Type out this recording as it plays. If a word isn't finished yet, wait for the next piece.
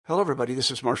Hello, everybody. This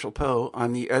is Marshall Poe.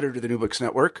 I'm the editor of the New Books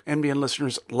Network. NBN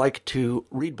listeners like to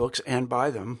read books and buy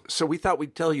them. So we thought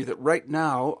we'd tell you that right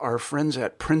now, our friends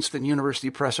at Princeton University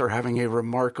Press are having a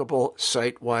remarkable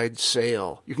site-wide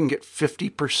sale. You can get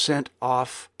 50%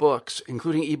 off books,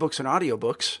 including ebooks and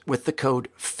audiobooks, with the code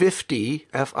 50,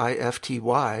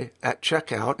 F-I-F-T-Y, at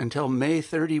checkout until May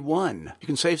 31. You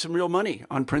can save some real money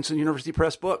on Princeton University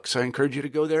Press books. I encourage you to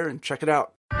go there and check it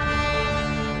out.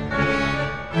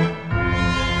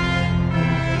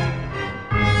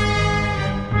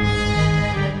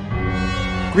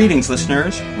 Greetings,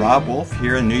 listeners. Rob Wolf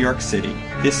here in New York City.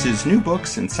 This is New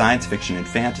Books in Science Fiction and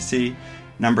Fantasy,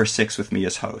 number 6 with me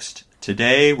as host.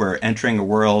 Today we're entering a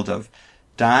world of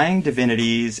dying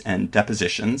divinities and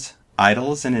depositions,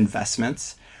 idols and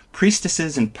investments,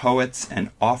 priestesses and poets,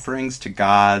 and offerings to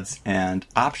gods, and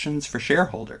options for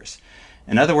shareholders.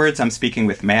 In other words, I'm speaking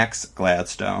with Max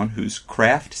Gladstone, whose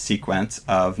craft sequence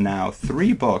of now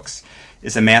 3 books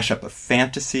is a mashup of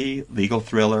fantasy, legal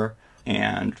thriller,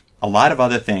 and a lot of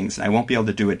other things, and I won't be able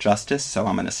to do it justice, so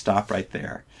I'm going to stop right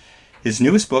there. His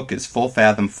newest book is Full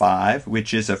Fathom 5,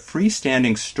 which is a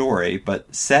freestanding story,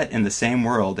 but set in the same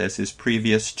world as his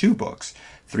previous 2 books,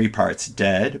 3 Parts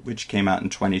Dead, which came out in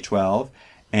 2012,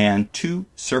 and 2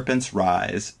 Serpents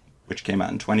Rise, which came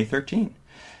out in 2013.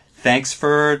 Thanks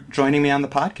for joining me on the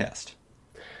podcast.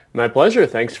 My pleasure.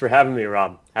 Thanks for having me,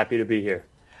 Rob. Happy to be here.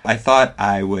 I thought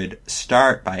I would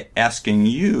start by asking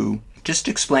you just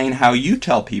explain how you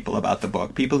tell people about the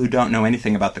book, people who don't know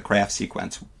anything about the craft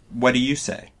sequence. What do you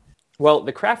say? Well,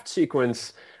 the craft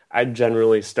sequence, I'd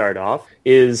generally start off,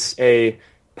 is a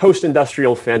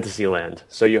post-industrial fantasy land.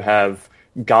 So you have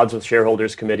gods with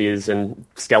shareholders committees and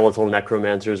skeletal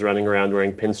necromancers running around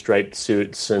wearing pinstriped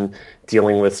suits and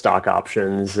dealing with stock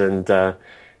options, and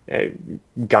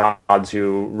gods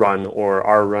who run or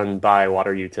are run by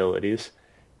water utilities.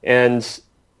 And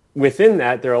within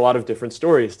that, there are a lot of different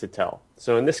stories to tell.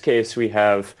 So in this case, we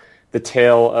have the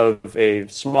tale of a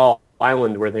small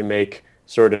island where they make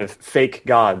sort of fake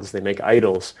gods, they make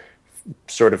idols,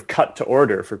 sort of cut to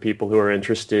order for people who are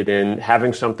interested in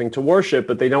having something to worship,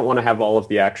 but they don't want to have all of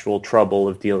the actual trouble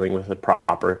of dealing with a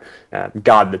proper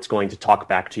god that's going to talk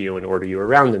back to you and order you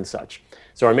around and such.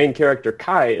 So our main character,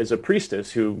 Kai, is a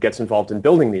priestess who gets involved in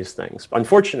building these things.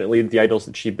 Unfortunately, the idols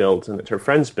that she builds and that her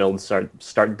friends build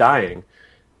start dying.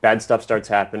 Bad stuff starts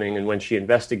happening, and when she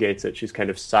investigates it, she's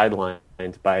kind of sidelined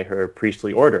by her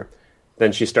priestly order.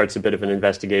 Then she starts a bit of an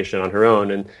investigation on her own,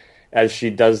 and as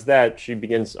she does that, she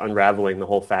begins unraveling the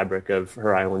whole fabric of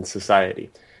her island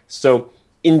society. So,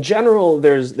 in general,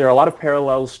 there are a lot of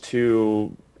parallels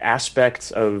to aspects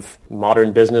of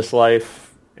modern business life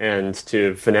and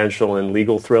to financial and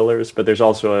legal thrillers, but there's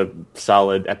also a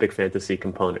solid epic fantasy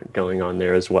component going on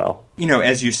there as well. You know,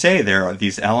 as you say, there are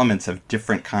these elements of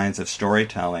different kinds of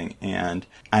storytelling, and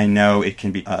I know it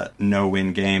can be a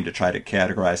no-win game to try to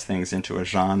categorize things into a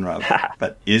genre,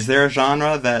 but is there a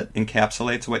genre that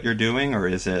encapsulates what you're doing, or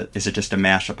is it just a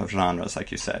mashup of genres,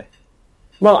 like you say?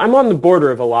 Well, I'm on the border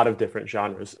of a lot of different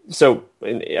genres. So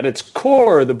at its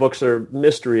core, the books are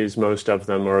mysteries, most of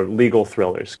them, or legal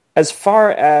thrillers. As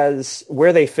far as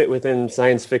where they fit within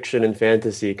science fiction and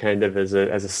fantasy kind of as a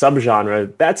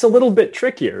subgenre, that's a little bit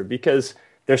trickier because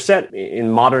they're set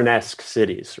in modern-esque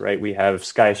cities, right? We have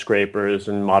skyscrapers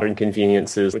and modern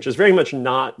conveniences, which is very much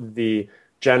not the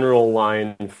general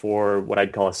line for what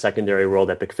I'd call a secondary world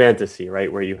epic fantasy,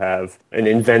 right? Where you have an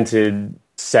invented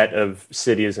set of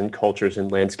cities and cultures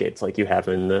and landscapes like you have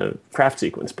in the craft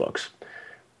sequence books.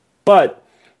 But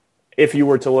if you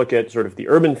were to look at sort of the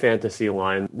urban fantasy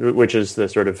line, which is the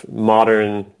sort of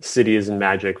modern cities and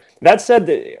magic, that said,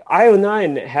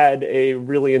 IO9 had a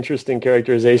really interesting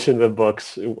characterization of the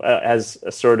books as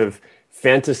a sort of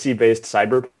fantasy-based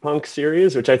cyberpunk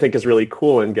series, which I think is really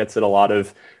cool and gets at a lot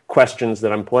of questions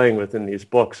that I'm playing with in these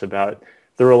books about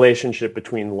the relationship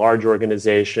between large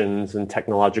organizations and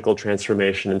technological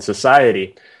transformation in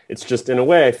society. It's just, in a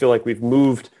way, I feel like we've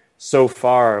moved so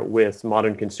far with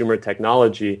modern consumer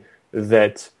technology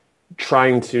that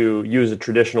trying to use a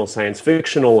traditional science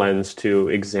fictional lens to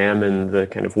examine the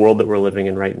kind of world that we're living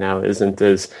in right now isn't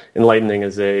as enlightening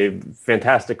as a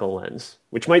fantastical lens,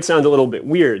 which might sound a little bit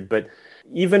weird, but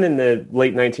even in the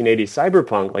late 1980s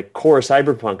cyberpunk, like core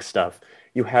cyberpunk stuff,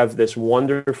 you have this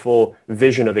wonderful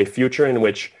vision of a future in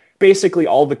which basically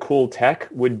all the cool tech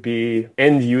would be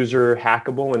end-user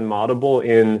hackable and moddable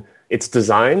in its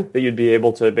design, that you'd be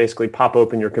able to basically pop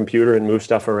open your computer and move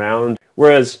stuff around.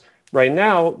 Whereas right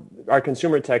now, our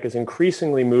consumer tech is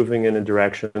increasingly moving in a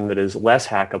direction that is less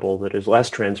hackable, that is less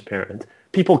transparent,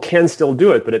 people can still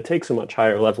do it, but it takes a much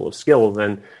higher level of skill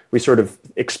than we sort of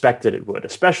expected it would,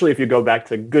 especially if you go back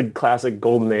to good classic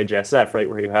golden age SF, right,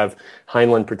 where you have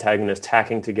Heinlein protagonists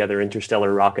hacking together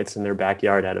interstellar rockets in their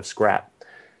backyard out of scrap.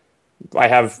 I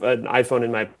have an iPhone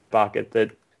in my pocket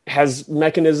that has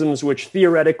mechanisms which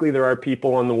theoretically there are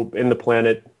people in the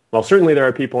planet. Well, certainly there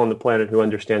are people on the planet who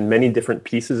understand many different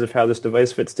pieces of how this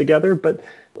device fits together, but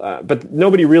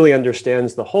nobody really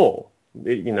understands the whole.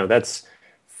 That's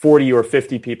 40 or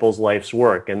 50 people's life's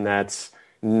work, and that's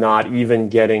not even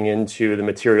getting into the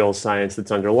materials science that's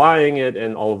underlying it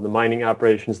and all of the mining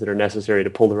operations that are necessary to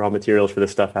pull the raw materials for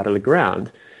this stuff out of the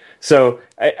ground. So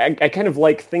I kind of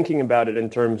like thinking about it in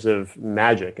terms of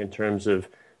magic, in terms of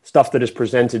stuff that is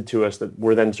presented to us that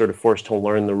we're then sort of forced to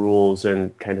learn the rules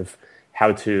and kind of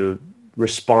how to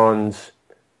respond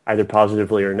either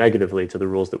positively or negatively to the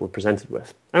rules that we're presented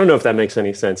with. I don't know if that makes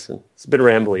any sense. It's a bit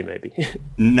rambly, maybe.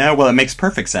 No, well, it makes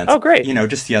perfect sense. Oh, great.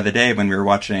 Just the other day when we were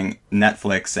watching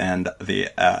Netflix and the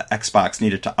Xbox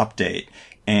needed to update,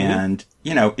 and,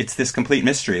 it's this complete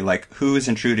mystery, like, who is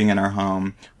intruding in our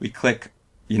home? We click,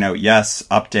 yes,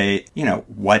 update,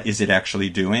 what is it actually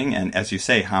doing? And as you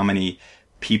say, how many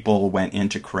people went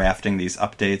into crafting these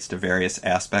updates to various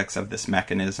aspects of this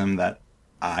mechanism that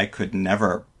I could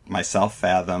never myself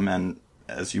fathom, and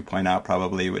as you point out,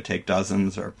 probably would take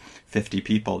dozens or 50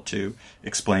 people to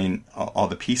explain all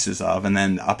the pieces of, and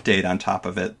then update on top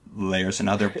of it layers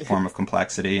another form of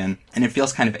complexity, and it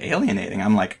feels kind of alienating.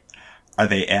 I'm like, are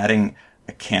they adding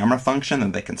a camera function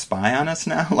that they can spy on us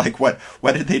now? Like, what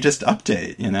did they just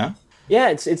update, Yeah,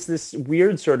 it's this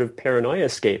weird sort of paranoia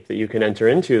scape that you can enter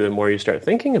into the more you start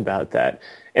thinking about that.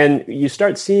 And you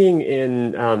start seeing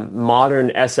in modern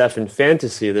SF and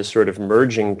fantasy this sort of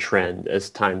merging trend as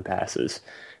time passes.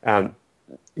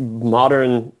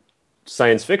 Modern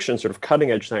science fiction, sort of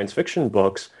cutting-edge science fiction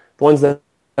books, the ones that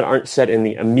aren't set in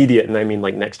the immediate, and I mean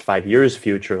like next 5 years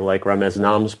future, like Ramez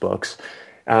Nam's books,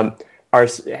 are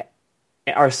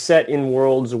set in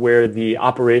worlds where the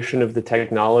operation of the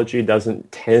technology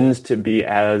doesn't tend to be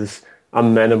as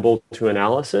amenable to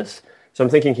analysis. So I'm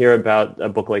thinking here about a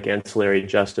book like Ancillary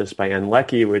Justice by Ann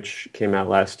Leckie, which came out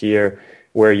last year,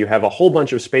 where you have a whole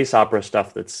bunch of space opera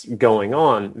stuff that's going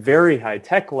on, very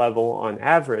high-tech level on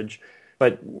average,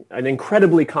 but an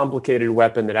incredibly complicated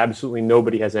weapon that absolutely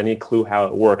nobody has any clue how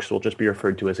it works will just be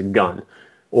referred to as a gun.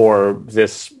 Or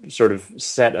this sort of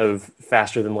set of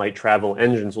faster-than-light travel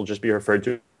engines will just be referred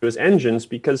to as engines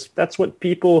because that's what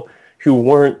people who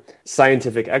weren't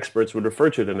scientific experts would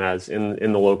refer to them as in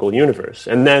the local universe.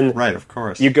 And then right, of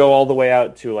course, you go all the way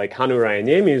out to like Hannu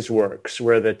Rajaniemi's works,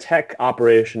 where the tech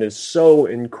operation is so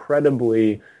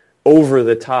incredibly over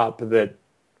the top that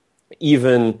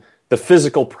even the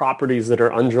physical properties that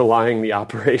are underlying the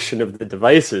operation of the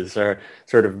devices are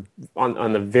sort of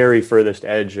on the very furthest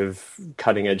edge of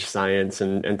cutting-edge science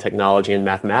and technology and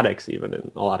mathematics, even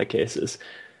in a lot of cases.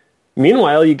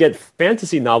 Meanwhile, you get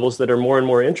fantasy novels that are more and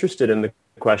more interested in the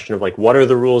question of, like, what are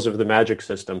the rules of the magic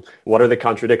system? What are the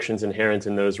contradictions inherent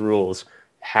in those rules?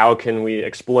 How can we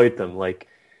exploit them? Like,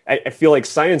 I feel like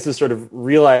science is sort of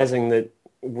realizing that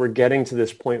we're getting to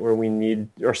this point where we need,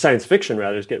 or science fiction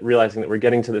rather, is realizing that we're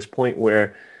getting to this point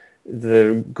where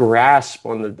the grasp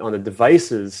on the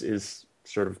devices is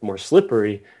sort of more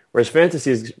slippery, whereas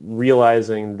fantasy is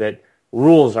realizing that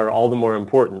rules are all the more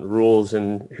important, rules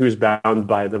and who's bound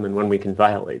by them and when we can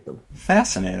violate them.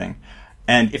 Fascinating.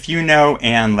 And if you know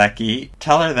Ann Leckie,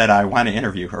 tell her that I want to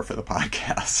interview her for the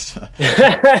podcast.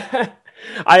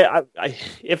 I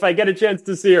if I get a chance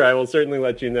to see her, I will certainly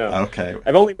let you know. Okay.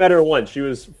 I've only met her once. She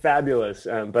was fabulous,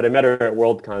 but I met her at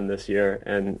Worldcon this year,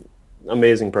 and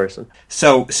amazing person.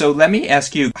 So let me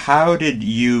ask you, how did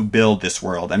you build this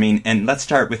world? I mean, and let's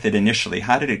start with it initially.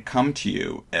 How did it come to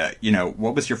you?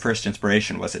 What was your first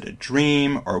inspiration? Was it a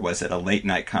dream, or was it a late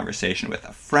night conversation with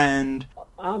a friend?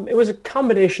 It was a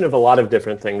combination of a lot of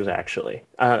different things, actually.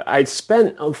 I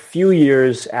spent a few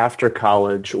years after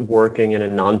college working in a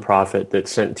nonprofit that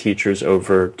sent teachers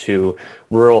over to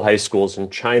rural high schools in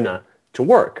China to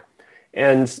work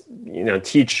and,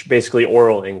 teach basically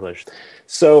oral English.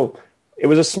 So it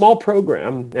was a small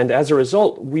program, and as a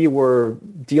result, we were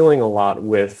dealing a lot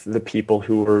with the people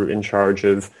who were in charge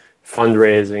of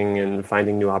fundraising and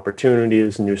finding new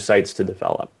opportunities, new sites to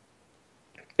develop.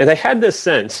 And I had this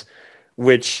sense,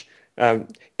 which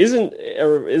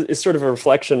is sort of a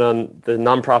reflection on the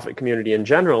nonprofit community in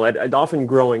general. I'd often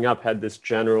growing up had this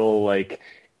general like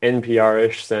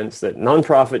NPR-ish sense that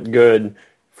nonprofit good,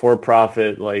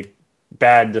 for-profit like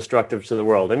bad, destructive to the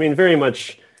world. I mean, very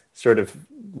much sort of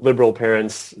liberal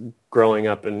parents growing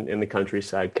up in the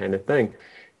countryside kind of thing.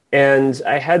 And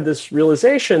I had this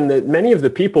realization that many of the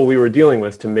people we were dealing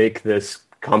with to make this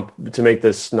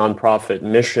nonprofit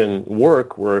mission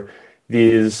work were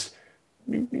these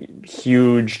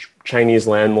huge Chinese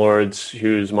landlords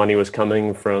whose money was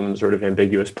coming from sort of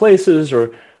ambiguous places,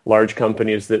 or large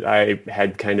companies that I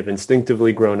had kind of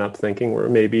instinctively grown up thinking were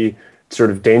maybe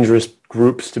sort of dangerous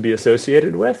groups to be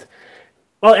associated with.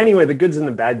 Well, anyway, the goods and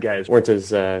the bad guys weren't as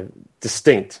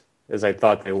distinct as I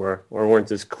thought they were, or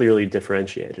weren't as clearly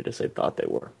differentiated as I thought they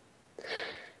were.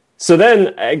 So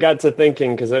then I got to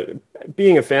thinking, because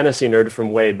being a fantasy nerd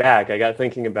from way back, I got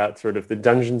thinking about sort of the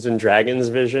Dungeons and Dragons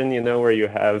vision, where you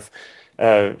have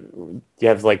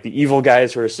like the evil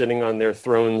guys who are sitting on their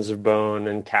thrones of bone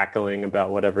and cackling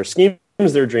about whatever schemes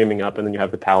they're dreaming up, and then you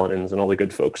have the paladins and all the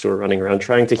good folks who are running around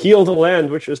trying to heal the land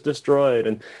which was destroyed.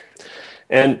 And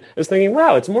I was thinking,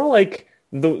 wow, it's more like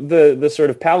the sort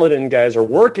of paladin guys are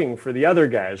working for the other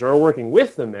guys, or are working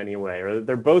with them anyway, or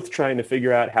they're both trying to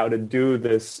figure out how to do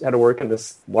this, how to work in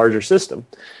this larger system.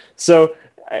 So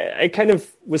I kind of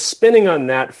was spinning on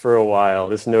that for a while,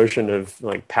 this notion of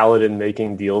like paladin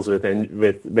making deals with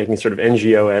making sort of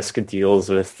NGO-esque deals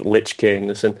with lich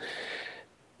kings. And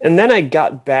then I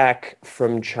got back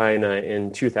from China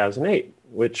in 2008,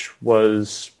 which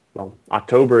was,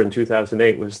 October in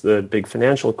 2008 was the big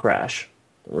financial crash,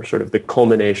 or sort of the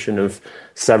culmination of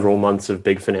several months of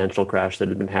big financial crash that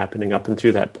had been happening up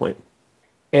until that point.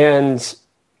 And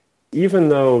even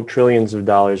though trillions of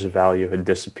dollars of value had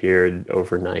disappeared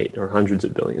overnight, or hundreds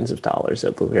of billions of dollars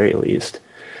at the very least,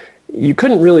 you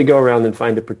couldn't really go around and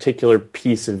find a particular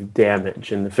piece of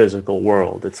damage in the physical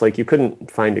world. It's like you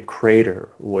couldn't find a crater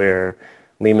where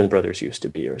Lehman Brothers used to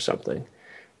be or something.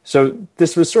 So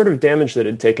this was sort of damage that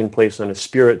had taken place on a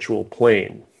spiritual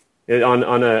plane, on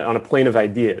a plane of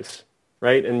ideas,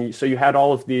 right? And so you had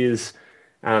all of these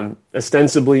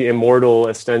ostensibly immortal,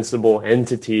 ostensible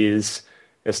entities,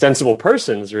 ostensible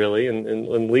persons, really,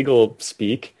 in legal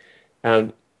speak,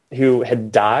 who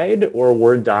had died or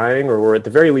were dying or were at the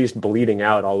very least bleeding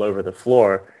out all over the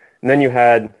floor. And then you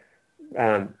had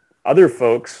other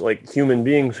folks, like human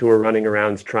beings, who were running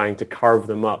around trying to carve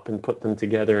them up and put them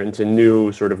together into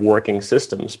new sort of working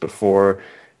systems before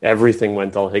everything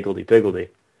went all higgledy-piggledy.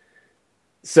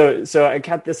 So I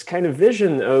got this kind of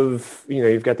vision of,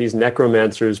 you've got these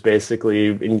necromancers basically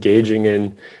engaging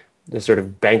in the sort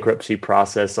of bankruptcy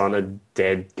process on a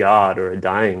dead god or a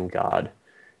dying god.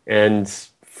 And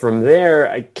from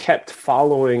there, I kept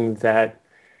following that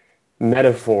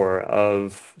metaphor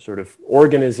of sort of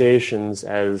organizations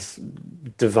as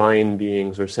divine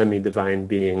beings or semi-divine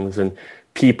beings, and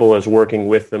people as working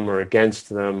with them or against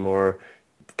them, or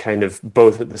kind of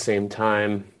both at the same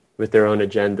time with their own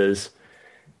agendas.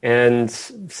 And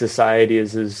society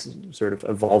is sort of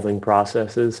evolving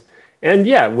processes. And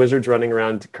yeah, wizards running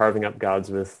around carving up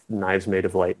gods with knives made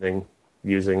of lightning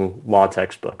using law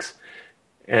textbooks.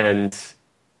 And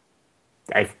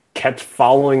I've kept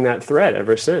following that thread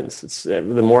ever since. The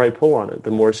more I pull on it,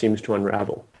 the more it seems to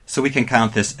unravel. So we can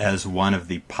count this as one of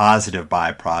the positive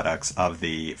byproducts of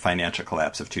the financial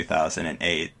collapse of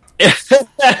 2008.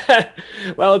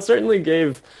 Well, it certainly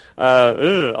gave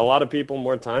a lot of people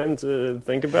more time to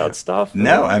think about stuff.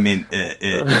 No, I mean,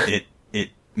 it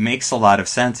makes a lot of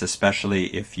sense, especially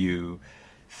if you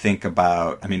think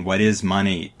about, what is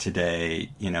money today?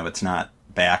 It's not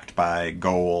backed by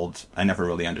gold. I never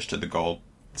really understood the gold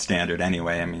standard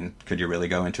anyway. Could you really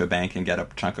go into a bank and get a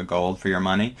chunk of gold for your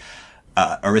money?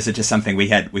 Or is it just something we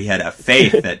had a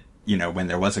faith that, when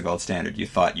there was a gold standard, you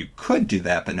thought you could do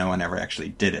that, but no one ever actually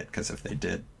did it, because if they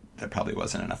did, there probably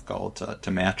wasn't enough gold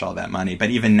to match all that money. But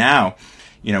even now,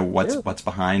 what's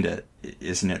behind it?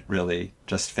 Isn't it really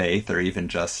just faith, or even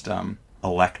just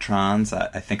electrons?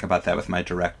 I think about that with my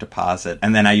direct deposit,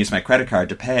 and then I use my credit card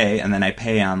to pay, and then I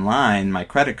pay online my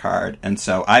credit card, and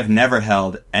so I've never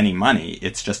held any money.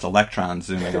 It's just electrons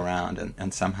zooming around,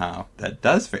 and somehow that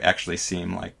does actually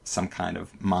seem like some kind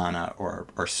of mana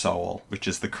or soul, which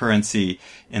is the currency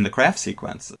in the craft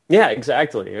sequence. Yeah,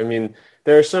 exactly.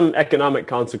 There are some economic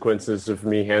consequences of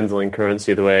me handling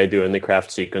currency the way I do in the craft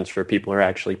sequence for people who are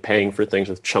actually paying for things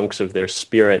with chunks of their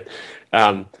spirit.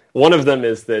 One of them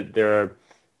is that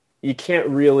you can't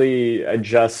really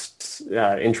adjust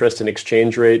interest and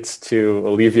exchange rates to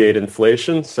alleviate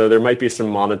inflation, so there might be some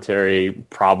monetary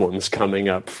problems coming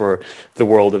up for the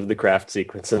world of the craft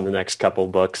sequence in the next couple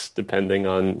books, depending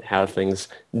on how things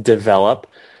develop.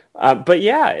 But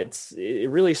yeah, it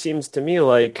really seems to me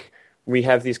like we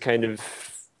have these kind of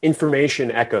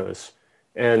information echoes,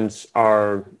 and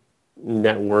our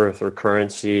net worth or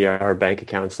currency, our bank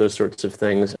accounts, those sorts of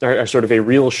things are sort of a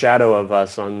real shadow of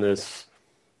us on this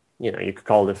you could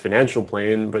call it a financial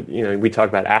plane, but, we talk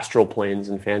about astral planes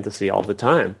in fantasy all the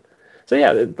time. So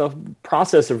yeah, the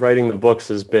process of writing the books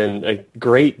has been a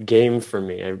great game for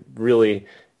me. I really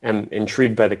am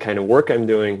intrigued by the kind of work I'm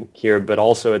doing here, but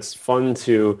also it's fun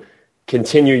to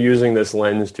continue using this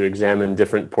lens to examine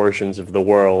different portions of the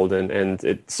world.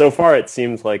 And so far it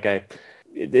seems like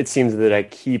it seems that I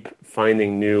keep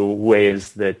finding new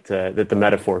ways that the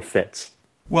metaphor fits.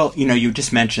 Well, you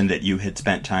just mentioned that you had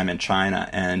spent time in China,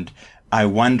 and I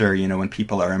wonder, when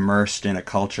people are immersed in a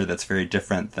culture that's very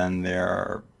different than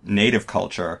their native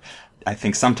culture, I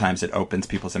think sometimes it opens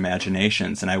people's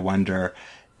imaginations. And I wonder,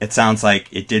 it sounds like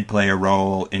it did play a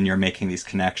role in your making these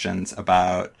connections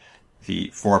about the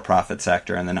for-profit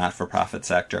sector and the not-for-profit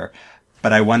sector.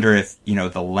 But I wonder if,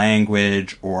 the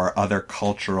language or other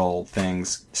cultural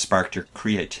things sparked your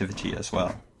creativity as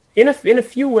well. In a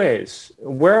few ways.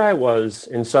 Where I was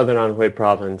in southern Anhui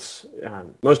province,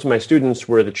 most of my students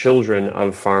were the children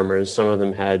of farmers. Some of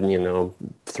them had,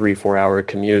 3-4 hour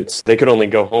commutes. They could only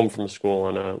go home from school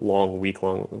on a long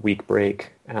week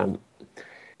break.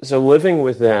 So living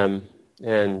with them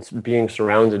and being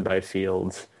surrounded by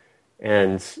fields,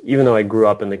 and even though I grew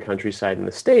up in the countryside in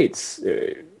the States,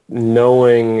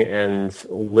 knowing and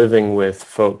living with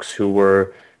folks who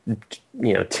were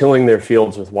tilling their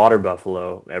fields with water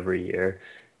buffalo every year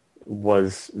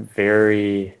was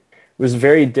very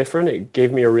different. It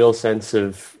gave me a real sense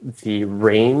of the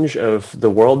range of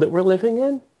the world that we're living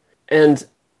in. And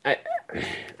I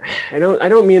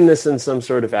don't mean this in some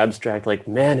sort of abstract, like,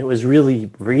 man, it was really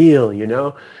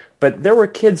real, but there were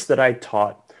kids that I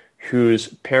taught whose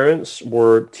parents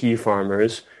were tea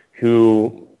farmers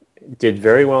who did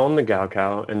very well in the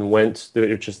Gaokao and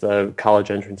which is the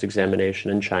college entrance examination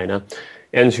in China,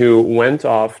 and who went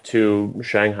off to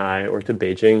Shanghai or to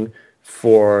Beijing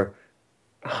for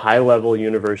high-level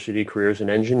university careers in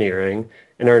engineering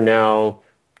and are now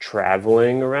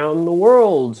traveling around the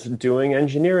world doing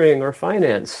engineering or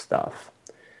finance stuff.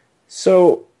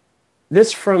 So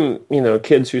this from,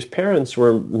 kids whose parents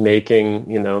were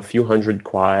making, a few hundred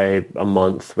kwai a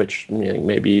month, which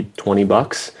maybe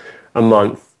 $20 a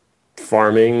month,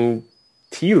 farming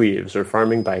tea leaves or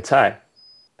farming bai tai.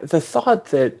 The thought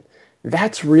that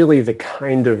that's really the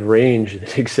kind of range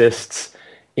that exists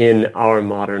in our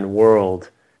modern world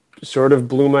sort of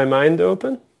blew my mind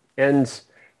open. And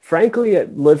frankly,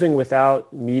 living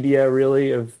without media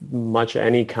really of much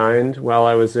any kind while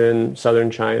I was in southern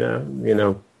China,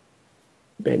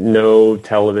 no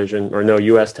television, or no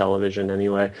U.S. television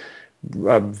anyway,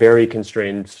 a very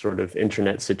constrained sort of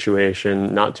internet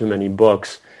situation, not too many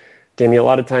books, gave me a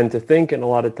lot of time to think and a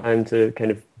lot of time to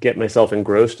kind of get myself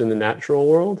engrossed in the natural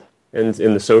world and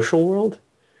in the social world.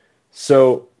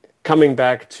 So coming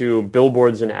back to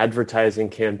billboards and advertising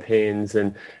campaigns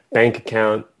and bank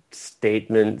account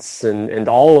statements and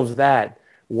all of that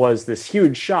was this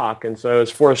huge shock. And so I was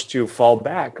forced to fall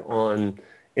back on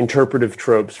interpretive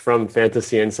tropes from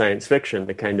fantasy and science fiction,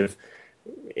 the kind of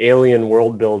alien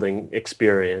world building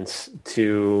experience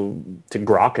to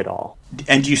grok it all.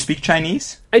 And do you speak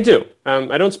Chinese? I do.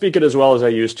 I don't speak it as well as I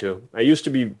used to. I used to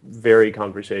be very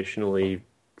conversationally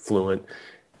fluent.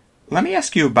 Let me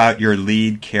ask you about your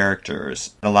lead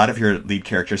characters. A lot of your lead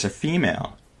characters are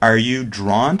female. Are you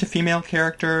drawn to female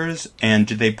characters, and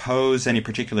do they pose any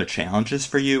particular challenges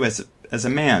for you as a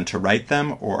man to write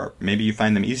them, or maybe you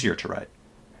find them easier to write?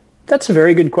 That's a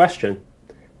very good question.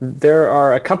 There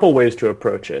are a couple ways to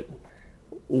approach it.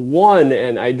 One,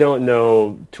 and I don't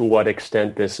know to what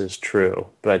extent this is true,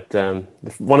 but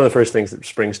one of the first things that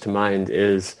springs to mind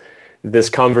is this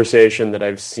conversation that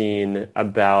I've seen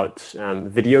about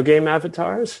video game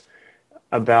avatars,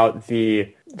 about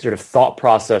the sort of thought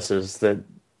processes that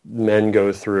men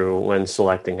go through when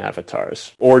selecting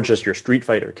avatars, or just your Street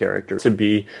Fighter character to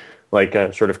be like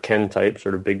a sort of Ken type,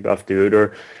 sort of big buff dude,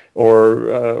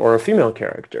 or a female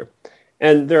character.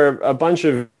 And there are a bunch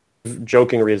of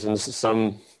joking reasons,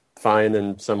 some fine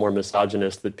and some more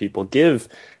misogynist, that people give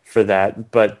for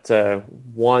that. But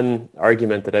one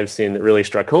argument that I've seen that really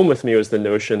struck home with me was the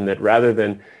notion that rather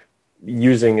than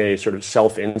using a sort of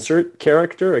self-insert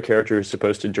character, a character who's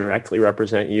supposed to directly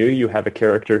represent you, you have a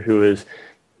character who is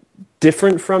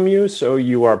different from you, so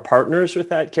you are partners with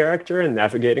that character in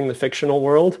navigating the fictional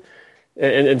world.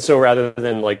 And so rather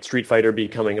than like Street Fighter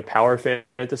becoming a power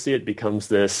fantasy, it becomes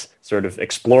this sort of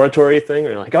exploratory thing.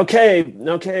 You're like,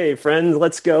 okay, friends,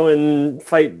 let's go and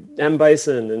fight M.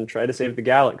 Bison and try to save the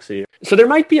galaxy. So there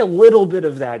might be a little bit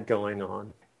of that going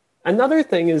on. Another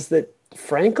thing is that,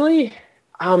 frankly,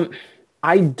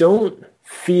 I don't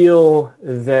feel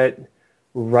that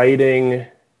writing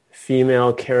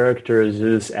female characters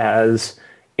is as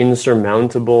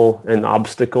insurmountable an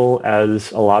obstacle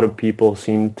as a lot of people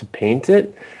seem to paint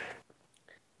it.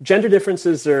 Gender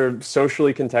differences are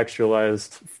socially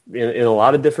contextualized in a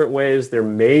lot of different ways. There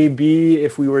may be,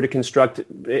 if we were to construct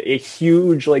a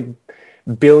huge, like,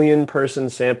 billion-person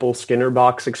sample Skinner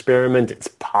box experiment, it's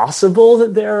possible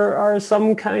that there are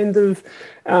some kind of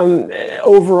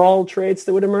overall traits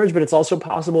that would emerge, but it's also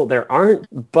possible there aren't.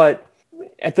 But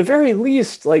at the very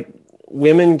least, like,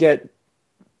 women get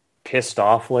pissed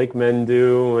off like men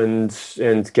do,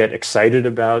 and get excited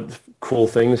about cool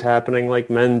things happening like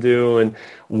men do, and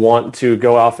want to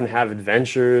go off and have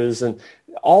adventures, and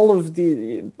a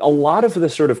lot of the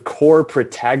sort of core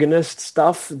protagonist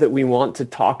stuff that we want to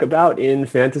talk about in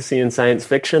fantasy and science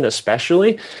fiction,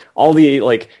 especially all the,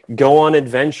 like, go on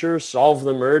adventure, solve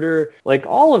the murder, like,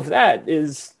 all of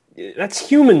that's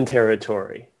human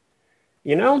territory,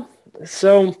 you know?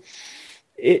 So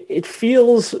it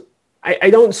feels,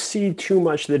 I don't see too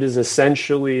much that is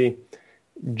essentially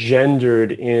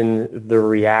gendered in the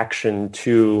reaction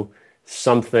to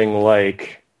something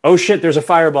like, oh shit, there's a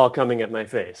fireball coming at my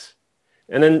face.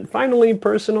 And then finally,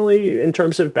 personally, in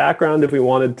terms of background, if we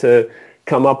wanted to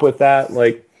come up with that,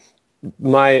 like,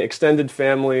 my extended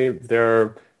family, there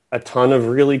are a ton of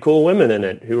really cool women in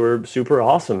it who are super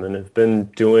awesome and have been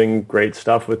doing great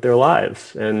stuff with their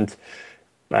lives. And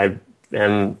I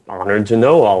am honored to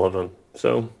know all of them.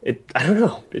 So I don't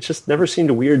know. It just never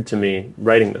seemed weird to me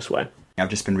writing this way. I've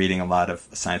just been reading a lot of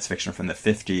science fiction from the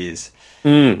 50s,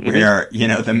 where, you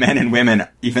know, the men and women,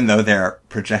 even though they're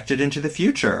projected into the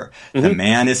future, the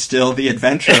man is still the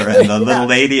adventurer, and the little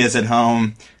lady is at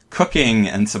home cooking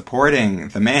and supporting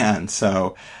the man.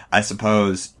 So I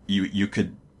suppose you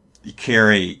could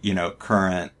carry, you know,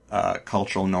 current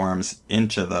cultural norms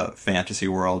into the fantasy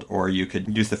world, or you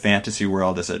could use the fantasy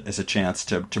world as a chance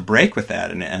to break with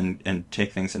that and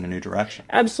take things in a new direction.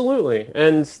 Absolutely.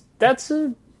 And that's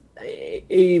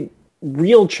a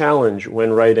real challenge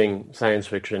when writing science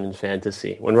fiction and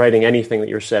fantasy, when writing anything that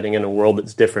you're setting in a world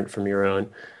that's different from your own.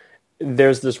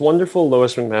 There's this wonderful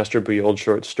Lois McMaster Bujold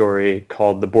short story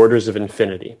called The Borders of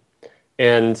Infinity.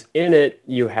 And in it,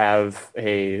 you have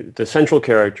the central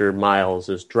character, Miles,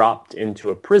 is dropped into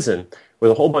a prison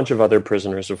with a whole bunch of other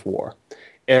prisoners of war.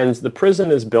 And the prison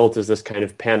is built as this kind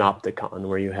of panopticon,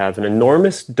 where you have an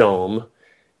enormous dome,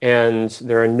 and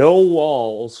there are no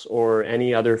walls or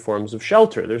any other forms of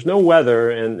shelter. There's no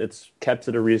weather, and it's kept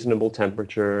at a reasonable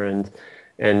temperature and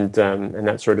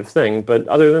that sort of thing. But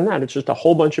other than that, it's just a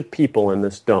whole bunch of people in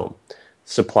this dome.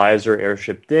 Supplies are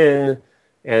airshipped in,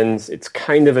 and it's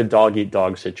kind of a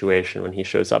dog-eat-dog situation when he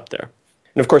shows up there.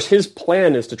 And of course, his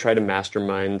plan is to try to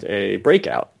mastermind a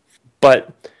breakout.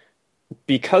 But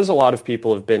because a lot of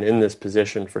people have been in this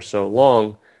position for so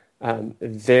long,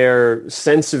 their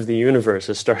sense of the universe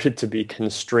has started to be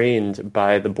constrained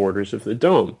by the borders of the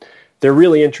dome. They're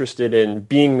really interested in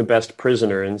being the best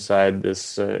prisoner inside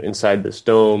this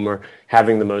dome, or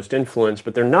having the most influence,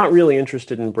 but they're not really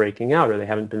interested in breaking out, or they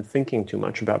haven't been thinking too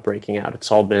much about breaking out.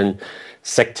 It's all been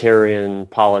sectarian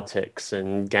politics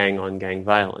and gang-on-gang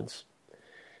violence.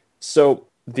 So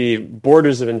the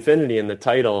borders of infinity in the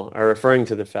title are referring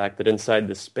to the fact that inside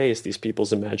this space, these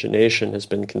people's imagination has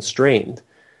been constrained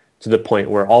to the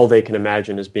point where all they can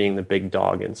imagine is being the big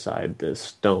dog inside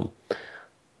this dome.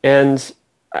 And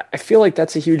I feel like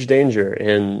that's a huge danger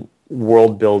in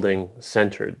world-building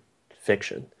centered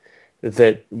fiction,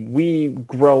 that we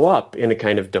grow up in a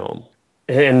kind of dome,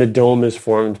 and the dome is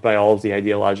formed by all of the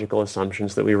ideological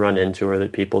assumptions that we run into or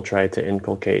that people try to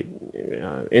inculcate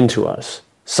into us.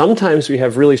 Sometimes we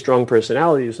have really strong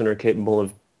personalities and are capable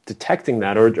of detecting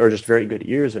that, or just very good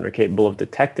ears and are capable of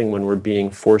detecting when we're being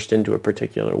forced into a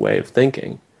particular way of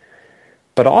thinking.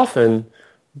 But often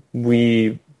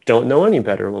we don't know any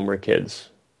better when we're kids.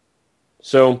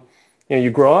 So,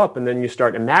 you grow up and then you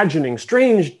start imagining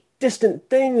strange, distant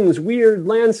things, weird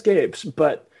landscapes,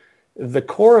 but the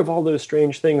core of all those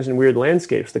strange things and weird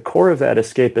landscapes, the core of that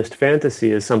escapist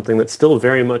fantasy is something that's still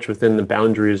very much within the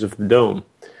boundaries of the dome.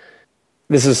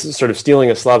 This is sort of stealing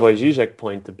a Slavoj Žižek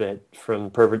point a bit from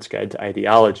Pervert's Guide to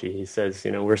Ideology. He says,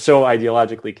 we're so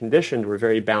ideologically conditioned, we're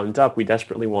very bound up, we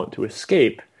desperately want to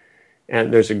escape.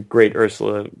 And there's a great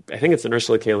Ursula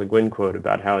K. Le Guin quote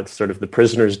about how it's sort of the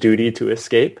prisoner's duty to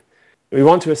escape. We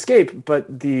want to escape,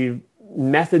 but the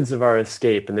methods of our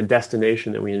escape and the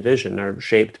destination that we envision are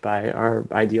shaped by our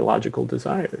ideological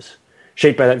desires,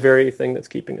 shaped by that very thing that's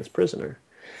keeping us prisoner.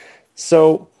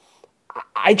 So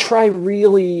I try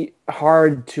really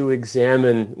hard to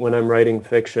examine, when I'm writing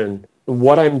fiction,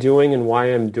 what I'm doing and why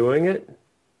I'm doing it,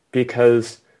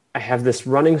 because I have this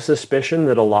running suspicion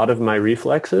that a lot of my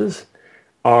reflexes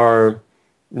are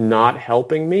not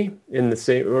helping me in the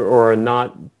same, or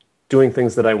not doing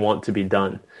things that I want to be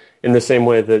done. In the same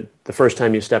way that the first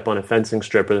time you step on a fencing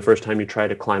strip or the first time you try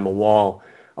to climb a wall,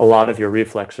 a lot of your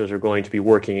reflexes are going to be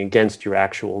working against your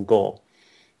actual goal.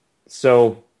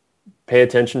 So pay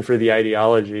attention for the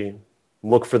ideology,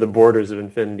 look for the borders of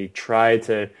infinity, try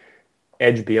to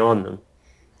edge beyond them.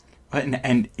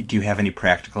 And do you have any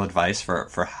practical advice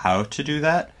for how to do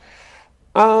that?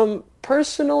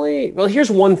 Personally, well,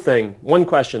 here's one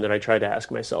question that I try to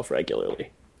ask myself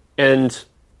regularly. And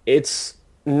it's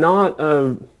not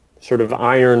a sort of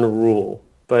iron rule,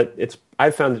 but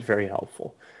I've found it very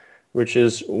helpful, which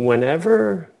is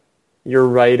whenever you're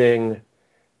writing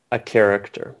a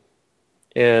character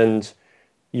and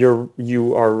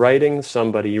you are writing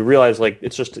somebody, you realize like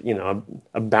it's just,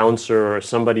 a bouncer or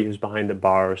somebody who's behind a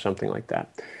bar or something like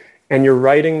that. And you're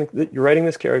writing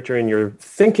this character and you're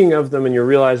thinking of them and you're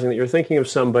realizing that you're thinking of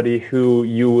somebody who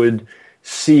you would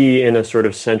see in a sort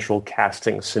of central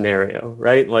casting scenario,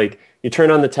 right? Like you turn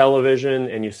on the television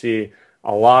and you see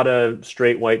a lot of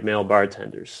straight white male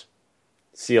bartenders,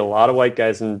 see a lot of white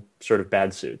guys in sort of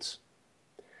bad suits.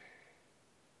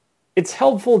 It's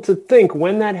helpful to think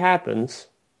when that happens,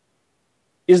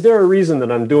 is there a reason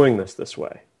that I'm doing this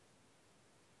way?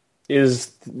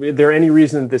 Is there any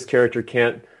reason that this character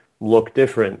can't look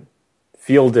different,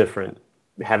 feel different,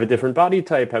 have a different body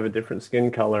type, have a different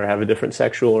skin color, have a different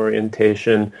sexual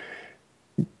orientation?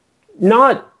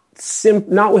 Not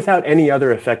without any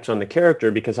other effects on the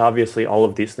character, because obviously all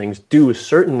of these things do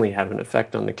certainly have an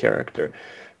effect on the character.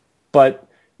 But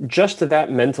just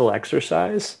that mental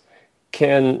exercise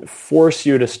can force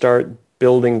you to start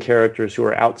building characters who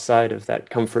are outside of that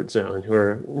comfort zone, who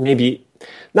are maybe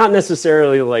not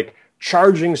necessarily like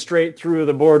charging straight through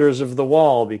the borders of the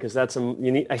wall, because I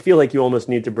feel like you almost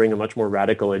need to bring a much more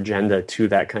radical agenda to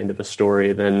that kind of a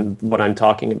story than what I'm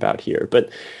talking about here. But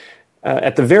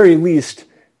at the very least,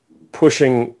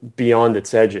 pushing beyond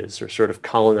its edges or sort of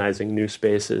colonizing new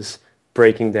spaces,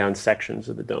 breaking down sections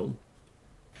of the dome.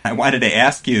 I wanted to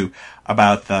ask you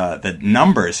about the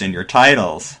numbers in your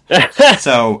titles.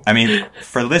 So, I mean,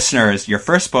 for listeners, your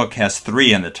first book has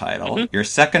 3 in the title. Mm-hmm. Your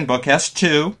second book has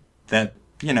 2. That,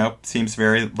 seems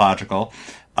very logical.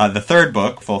 The third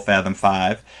book, Full Fathom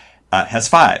 5, has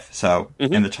 5, so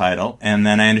in the title. And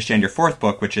then I understand your fourth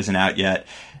book, which isn't out yet,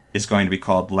 is going to be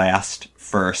called Last,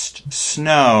 First,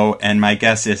 Snow. And my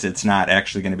guess is it's not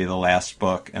actually going to be the last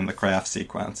book in the craft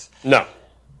sequence. No.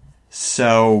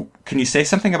 So, can you say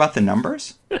something about the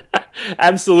numbers?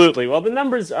 Absolutely. Well, the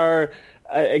numbers are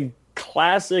a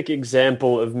classic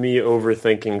example of me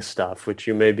overthinking stuff, which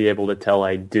you may be able to tell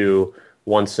I do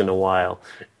once in a while.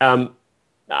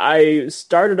 I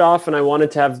started off and I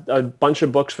wanted to have a bunch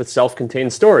of books with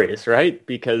self-contained stories, right?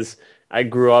 Because I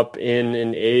grew up in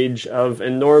an age of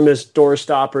enormous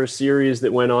doorstopper series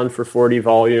that went on for 40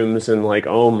 volumes, and like,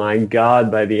 oh my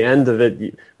God, by the end of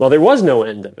it, well, there was no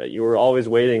end of it. You were always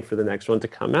waiting for the next one to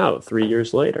come out 3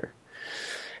 years later.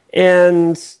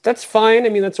 And that's fine. I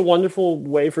mean, that's a wonderful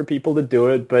way for people to do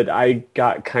it, but I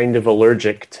got kind of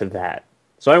allergic to that.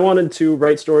 So I wanted to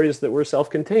write stories that were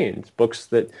self-contained, books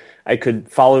that I could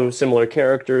follow similar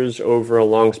characters over a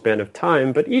long span of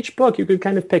time, but each book you could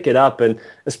kind of pick it up, and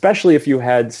especially if you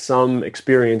had some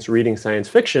experience reading science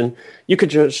fiction, you could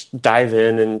just dive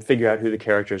in and figure out who the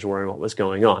characters were and what was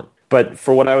going on. But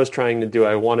for what I was trying to do,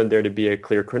 I wanted there to be a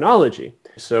clear chronology.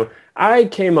 So I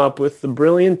came up with the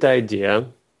brilliant idea,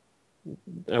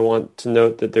 I want to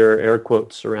note that there are air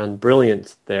quotes around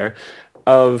brilliant there,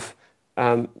 of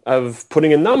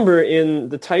putting a number in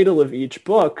the title of each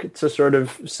book to sort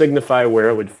of signify where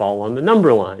it would fall on the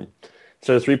number line.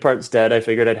 So 3 Parts Dead, I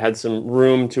figured I'd had some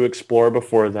room to explore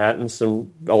before that and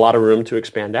a lot of room to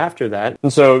expand after that.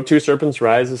 And so Two Serpents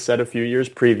Rise is set a few years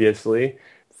previously.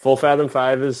 Full Fathom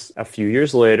 5 is a few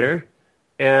years later.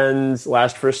 And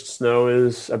Last First Snow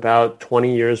is about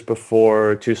 20 years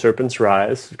before Two Serpents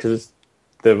Rise, because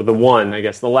the one, I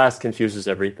guess, the last confuses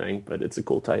everything, but it's a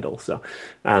cool title. So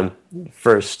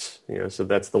first, so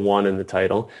that's the one in the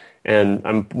title. And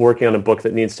I'm working on a book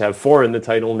that needs to have 4 in the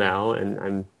title now, and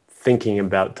I'm thinking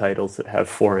about titles that have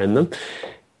 4 in them.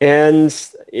 And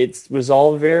it was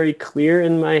all very clear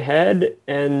in my head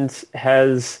and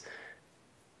has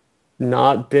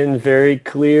not been very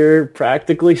clear,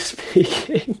 practically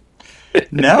speaking.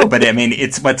 No, but I mean,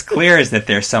 what's clear is that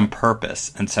there's some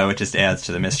purpose, and so it just adds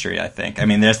to the mystery, I think. I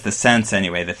mean, there's the sense,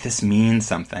 anyway, that this means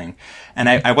something. And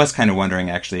I was kind of wondering,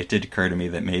 actually, it did occur to me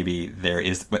that maybe there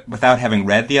is, without having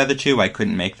read the other 2, I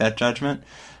couldn't make that judgment,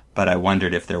 but I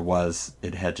wondered if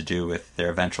it had to do with their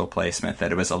eventual placement,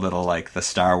 that it was a little like the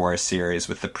Star Wars series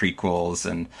with the prequels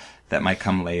and that might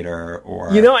come later, or...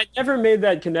 I never made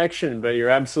that connection, but you're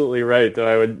absolutely right, though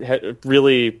I would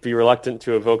really be reluctant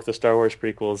to evoke the Star Wars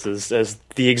prequels as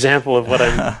the example of what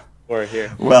I'm for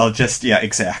here. Well,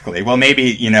 exactly. Well,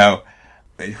 maybe,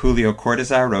 Julio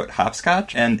Cortázar wrote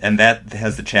Hopscotch, and that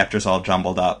has the chapters all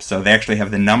jumbled up. So they actually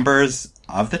have the numbers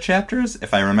of the chapters,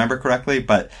 if I remember correctly,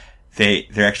 but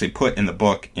they're actually put in the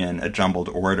book in a jumbled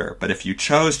order. But if you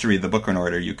chose to read the book in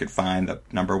order, you could find the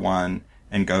number 1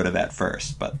 and go to that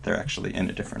first, but they're actually in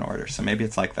a different order. So maybe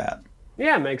it's like that.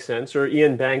 Yeah, makes sense. Or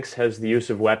Ian Banks has The Use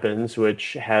of Weapons,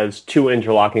 which has 2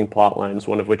 interlocking plot lines,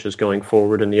 one of which is going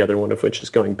forward and the other one of which is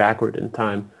going backward in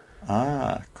time.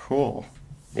 Ah, cool.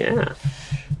 Yeah.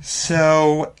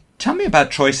 So tell me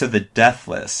about Choice of the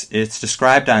Deathless. It's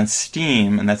described on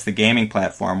Steam, and that's the gaming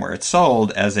platform where it's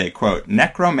sold, as a, quote,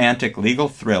 necromantic legal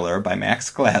thriller by Max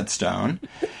Gladstone.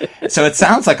 So it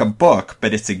sounds like a book,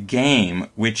 but it's a game,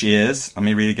 which is, let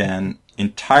me read again,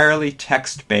 entirely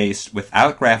text-based,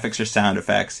 without graphics or sound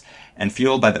effects, and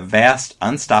fueled by the vast,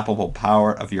 unstoppable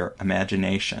power of your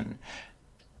imagination.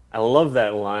 I love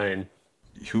that line.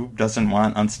 Who doesn't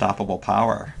want unstoppable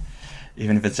power,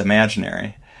 even if it's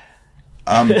imaginary?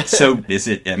 So is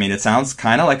it, it sounds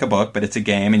kind of like a book, but it's a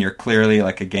game, and you're clearly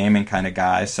like a gaming kind of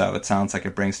guy, so it sounds like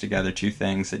it brings together 2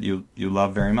 things that you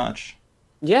love very much.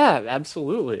 Yeah,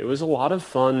 absolutely. It was a lot of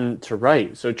fun to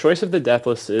write. So Choice of the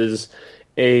Deathless is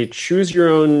a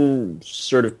choose-your-own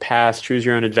sort of path,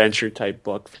 choose-your-own-adventure type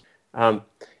book.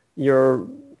 You're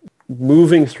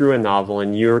moving through a novel,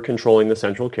 and you're controlling the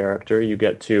central character. You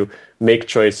get to make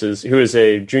choices, who is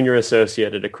a junior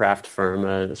associate at a craft firm,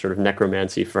 a sort of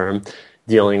necromancy firm,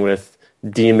 dealing with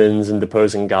demons and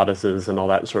deposing goddesses and all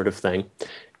that sort of thing.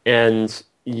 And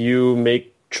you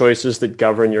make choices that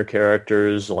govern your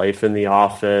character's life in the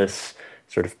office,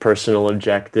 sort of personal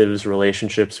objectives,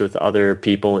 relationships with other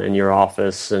people in your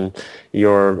office, and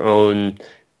your own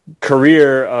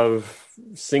career of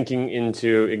sinking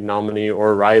into ignominy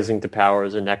or rising to power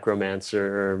as a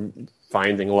necromancer,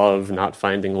 finding love, not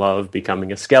finding love,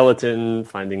 becoming a skeleton,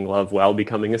 finding love while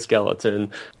becoming a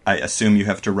skeleton. I assume you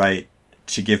have to write,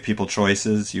 to give people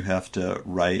choices, you have to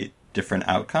write different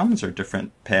outcomes or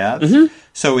different paths. Mm-hmm.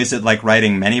 So is it like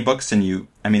writing many books, and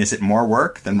is it more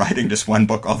work than writing just one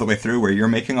book all the way through where you're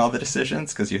making all the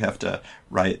decisions because you have to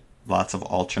write lots of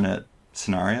alternate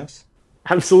scenarios?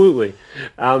 Absolutely.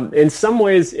 In some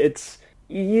ways it's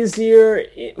easier.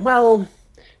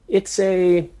 It's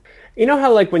a... You know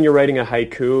how, like, when you're writing a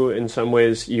haiku, in some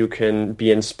ways you can be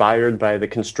inspired by the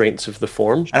constraints of the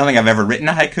form? I don't think I've ever written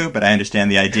a haiku, but I understand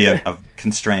the idea of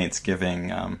constraints giving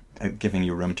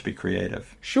you room to be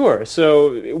creative. Sure.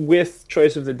 So with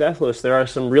Choice of the Deathless, there are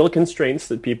some real constraints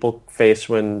that people face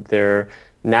when they're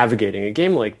navigating a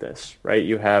game like this, right?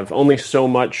 You have only so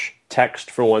much text,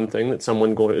 for one thing, that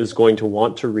someone is going to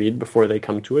want to read before they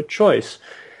come to a choice.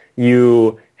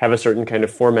 You have a certain kind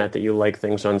of format that you like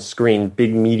things on screen.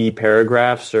 Big, meaty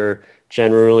paragraphs are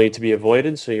generally to be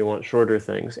avoided, so you want shorter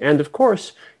things. And of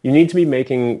course, you need to be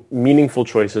making meaningful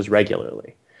choices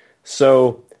regularly.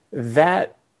 So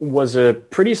that was a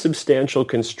pretty substantial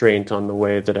constraint on the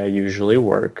way that I usually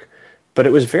work. But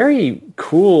it was very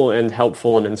cool and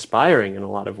helpful and inspiring in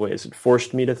a lot of ways. It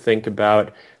forced me to think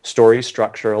about story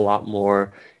structure a lot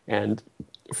more, and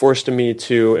forced me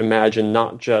to imagine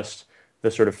not just the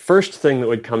sort of first thing that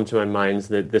would come to my mind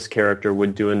that this character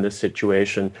would do in this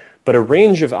situation, but a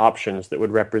range of options that would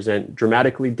represent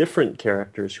dramatically different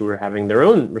characters who are having their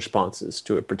own responses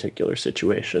to a particular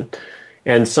situation.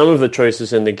 And some of the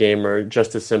choices in the game are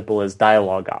just as simple as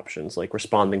dialogue options, like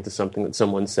responding to something that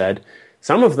someone said.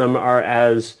 Some of them are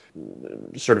as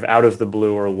sort of out of the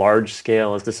blue or large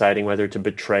scale as deciding whether to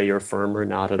betray your firm or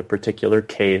not at a particular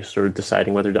case, or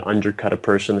deciding whether to undercut a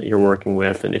person that you're working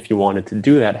with, and if you wanted to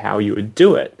do that, how you would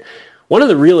do it. One of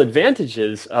the real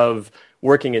advantages of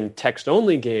working in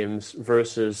text-only games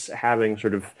versus having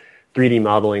sort of 3D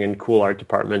modeling and cool art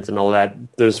departments and all that,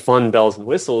 those fun bells and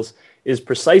whistles, is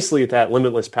precisely that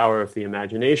limitless power of the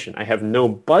imagination. I have no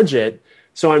budget,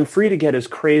 so I'm free to get as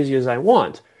crazy as I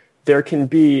want. There can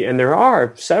be, and there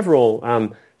are, several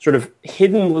sort of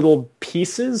hidden little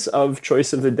pieces of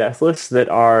Choice of the Deathless that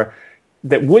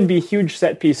would be huge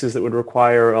set pieces that would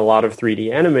require a lot of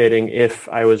 3D animating if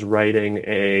I was writing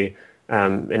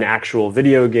an actual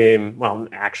video game. Well,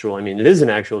 it is an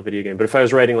actual video game, but if I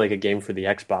was writing like a game for the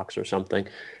Xbox or something,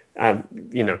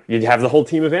 you'd have the whole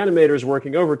team of animators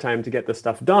working overtime to get the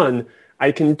stuff done.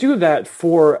 I can do that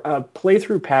for a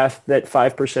playthrough path that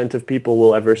 5% of people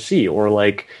will ever see, or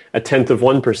like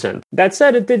 0.1%. That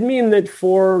said, it did mean that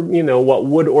for, what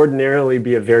would ordinarily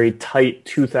be a very tight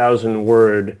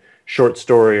 2,000-word short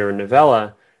story or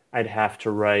novella, I'd have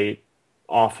to write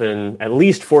often at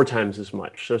least 4 times as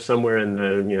much. So somewhere in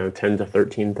the 10 to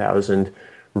 13,000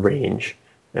 range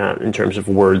in terms of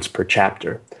words per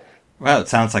chapter. Wow, it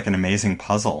sounds like an amazing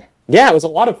puzzle. Yeah, it was a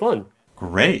lot of fun.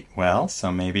 Great. Well,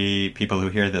 so maybe people who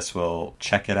hear this will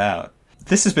check it out.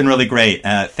 This has been really great.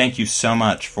 Thank you so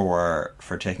much for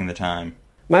taking the time.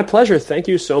 My pleasure. Thank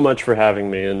you so much for having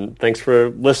me, and thanks for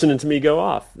listening to me go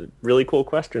off. Really cool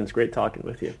questions. Great talking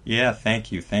with you. Yeah,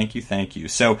 thank you.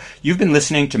 So you've been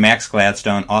listening to Max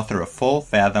Gladstone, author of Full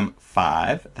Fathom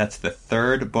 5. That's the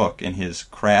 3rd book in his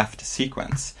craft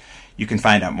sequence. You can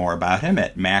find out more about him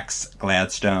at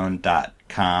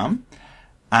maxgladstone.com.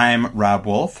 I'm Rob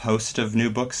Wolf, host of New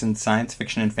Books in Science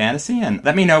Fiction and Fantasy, and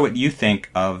let me know what you think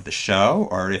of the show,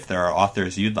 or if there are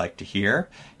authors you'd like to hear.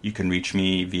 You can reach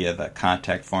me via the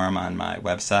contact form on my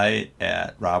website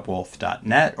at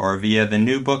robwolf.net or via the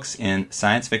New Books in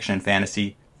Science Fiction and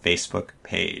Fantasy Facebook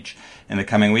page. In the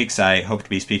coming weeks, I hope to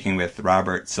be speaking with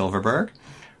Robert Silverberg,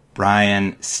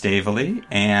 Brian Staveley,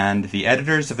 and the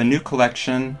editors of a new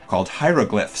collection called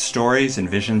Hieroglyph: Stories and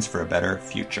Visions for a Better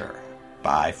Future.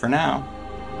 Bye for now.